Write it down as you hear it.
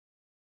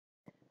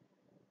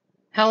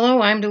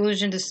Hello, I'm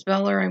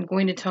DelusionDispeller. I'm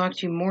going to talk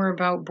to you more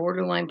about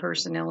borderline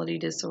personality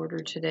disorder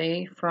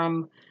today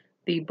from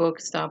the book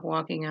Stop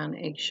Walking on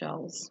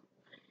Eggshells.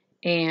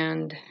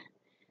 And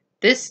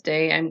this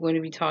day I'm going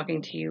to be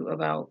talking to you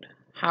about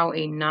how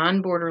a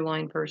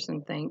non-borderline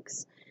person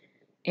thinks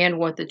and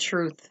what the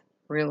truth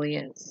really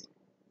is.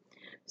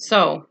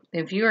 So,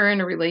 if you are in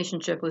a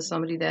relationship with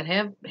somebody that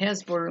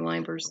has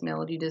borderline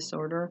personality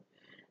disorder,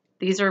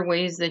 these are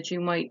ways that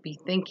you might be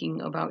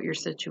thinking about your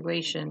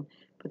situation,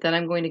 but then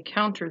I'm going to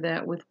counter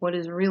that with what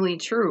is really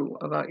true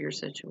about your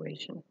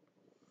situation.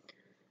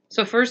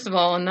 So first of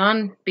all, a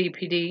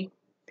non-BPD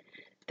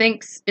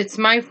thinks it's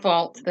my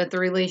fault that the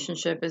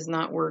relationship is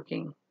not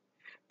working.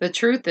 The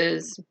truth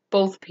is,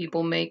 both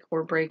people make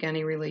or break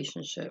any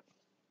relationship.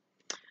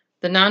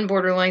 The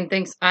non-borderline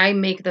thinks I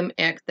make them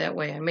act that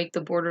way. I make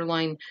the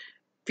borderline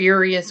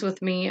furious with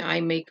me.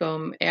 I make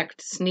them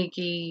act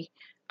sneaky.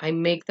 I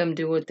make them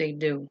do what they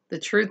do. The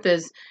truth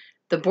is,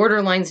 the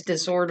borderline's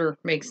disorder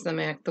makes them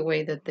act the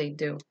way that they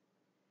do.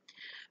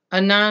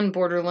 A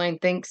non-borderline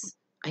thinks,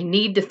 I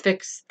need to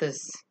fix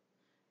this.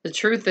 The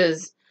truth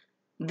is,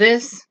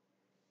 this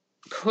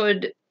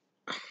could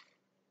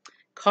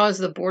cause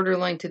the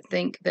borderline to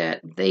think that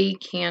they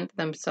can't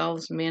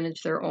themselves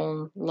manage their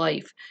own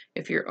life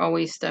if you're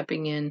always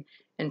stepping in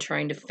and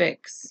trying to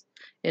fix.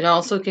 It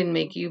also can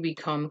make you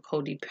become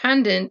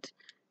codependent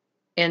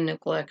and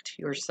neglect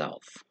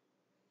yourself.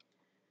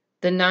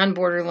 The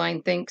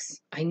non-borderline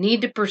thinks, I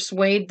need to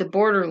persuade the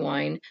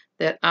borderline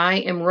that I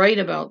am right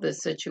about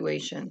this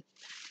situation.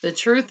 The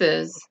truth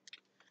is,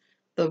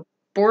 the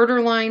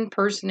borderline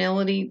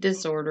personality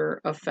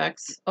disorder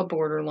affects a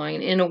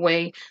borderline in a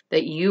way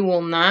that you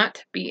will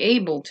not be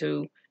able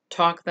to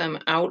talk them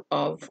out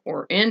of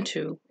or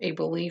into a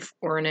belief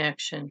or an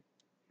action.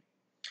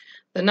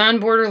 The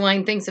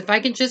non-borderline thinks if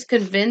I can just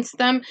convince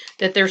them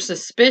that their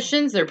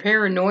suspicions, their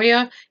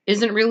paranoia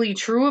isn't really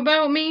true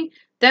about me,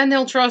 then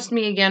they'll trust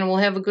me again and we'll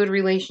have a good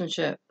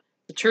relationship.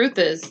 The truth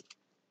is,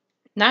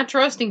 not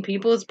trusting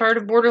people is part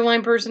of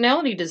borderline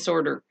personality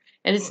disorder,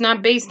 and it's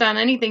not based on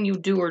anything you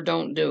do or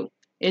don't do.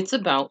 It's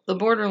about the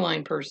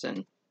borderline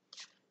person.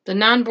 The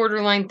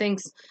non-borderline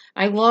thinks,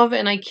 I love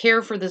and I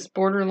care for this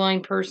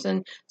borderline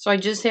person, so I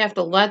just have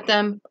to let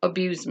them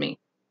abuse me.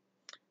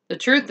 The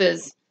truth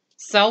is,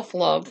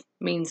 self-love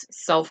means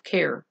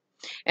self-care,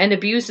 and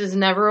abuse is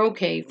never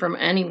okay from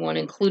anyone,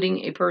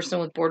 including a person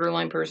with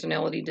borderline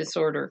personality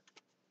disorder.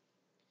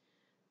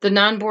 The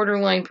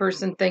non-borderline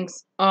person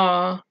thinks,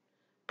 poor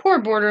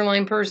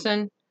borderline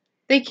person,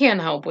 they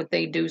can't help what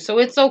they do, so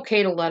it's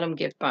okay to let them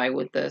get by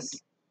with this.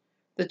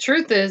 The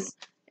truth is,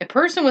 a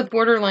person with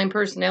borderline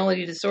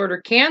personality disorder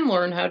can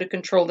learn how to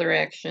control their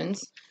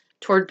actions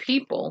toward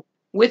people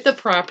with the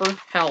proper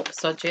help,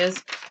 such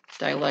as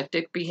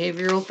dialectic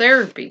behavioral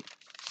therapy.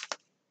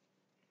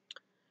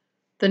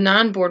 The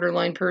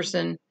non-borderline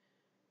person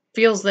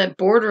feels that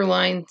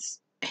borderlines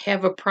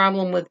have a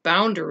problem with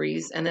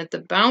boundaries and that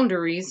the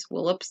boundaries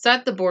will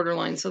upset the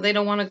borderline, so they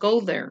don't want to go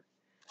there.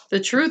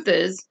 The truth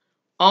is,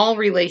 all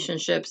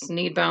relationships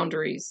need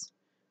boundaries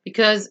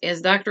because,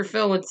 as Dr.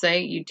 Phil would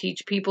say, you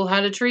teach people how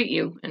to treat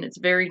you, and it's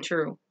very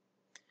true.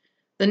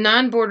 The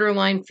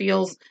non-borderline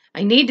feels,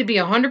 I need to be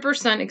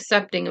 100%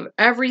 accepting of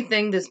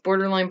everything this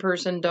borderline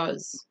person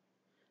does.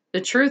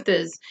 The truth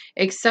is,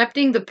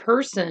 accepting the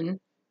person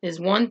is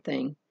one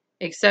thing,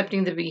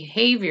 accepting the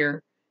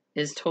behavior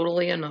is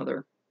totally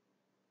another.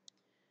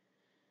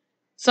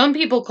 Some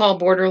people call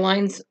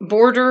borderlines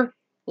border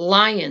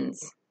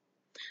lions.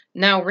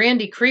 Now,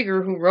 Randy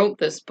Krieger, who wrote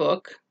this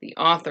book, the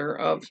author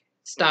of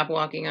Stop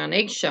Walking on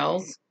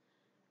Eggshells,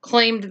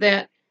 claimed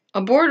that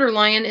a border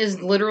lion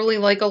is literally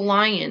like a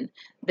lion.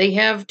 They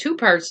have two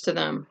parts to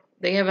them.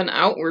 They have an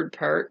outward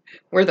part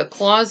where the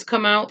claws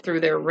come out through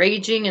their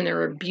raging and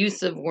their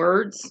abusive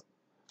words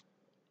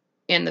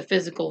and the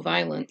physical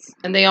violence.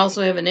 And they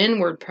also have an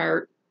inward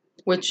part,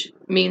 which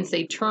means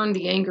they turn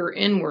the anger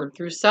inward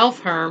through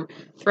self-harm,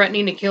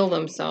 threatening to kill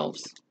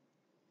themselves.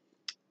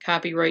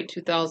 Copyright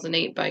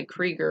 2008 by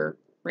Krieger,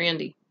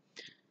 Randy.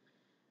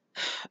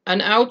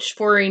 An ouch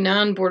for a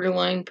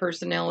non-borderline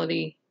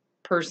personality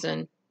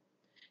person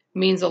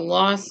means a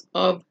loss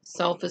of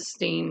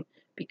self-esteem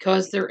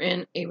because they're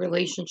in a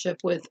relationship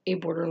with a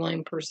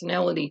borderline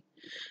personality.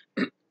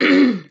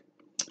 A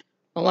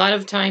lot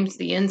of times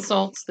the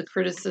insults, the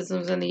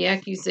criticisms, and the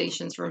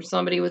accusations from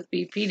somebody with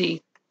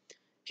BPD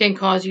can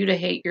cause you to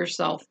hate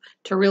yourself,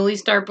 to really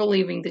start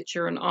believing that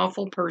you're an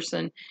awful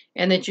person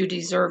and that you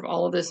deserve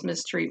all of this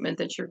mistreatment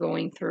that you're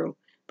going through.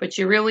 But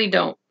you really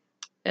don't.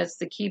 That's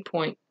the key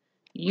point.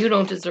 You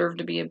don't deserve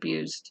to be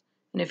abused.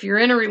 And if you're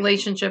in a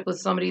relationship with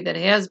somebody that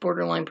has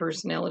borderline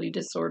personality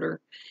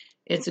disorder,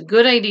 it's a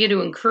good idea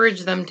to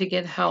encourage them to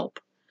get help.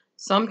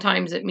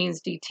 Sometimes it means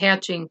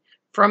detaching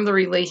from the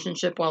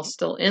relationship while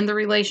still in the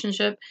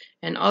relationship,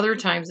 and other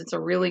times it's a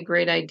really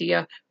great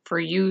idea for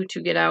you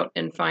to get out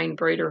and find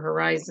brighter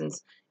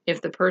horizons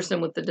if the person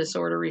with the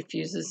disorder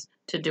refuses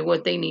to do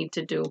what they need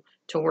to do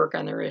to work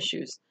on their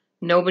issues.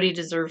 Nobody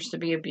deserves to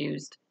be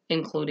abused,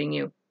 including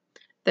you.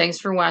 Thanks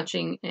for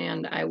watching,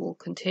 and I will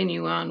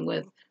continue on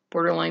with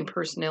borderline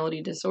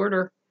personality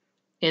disorder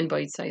in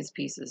bite-sized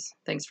pieces.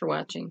 Thanks for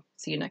watching.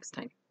 See you next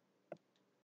time.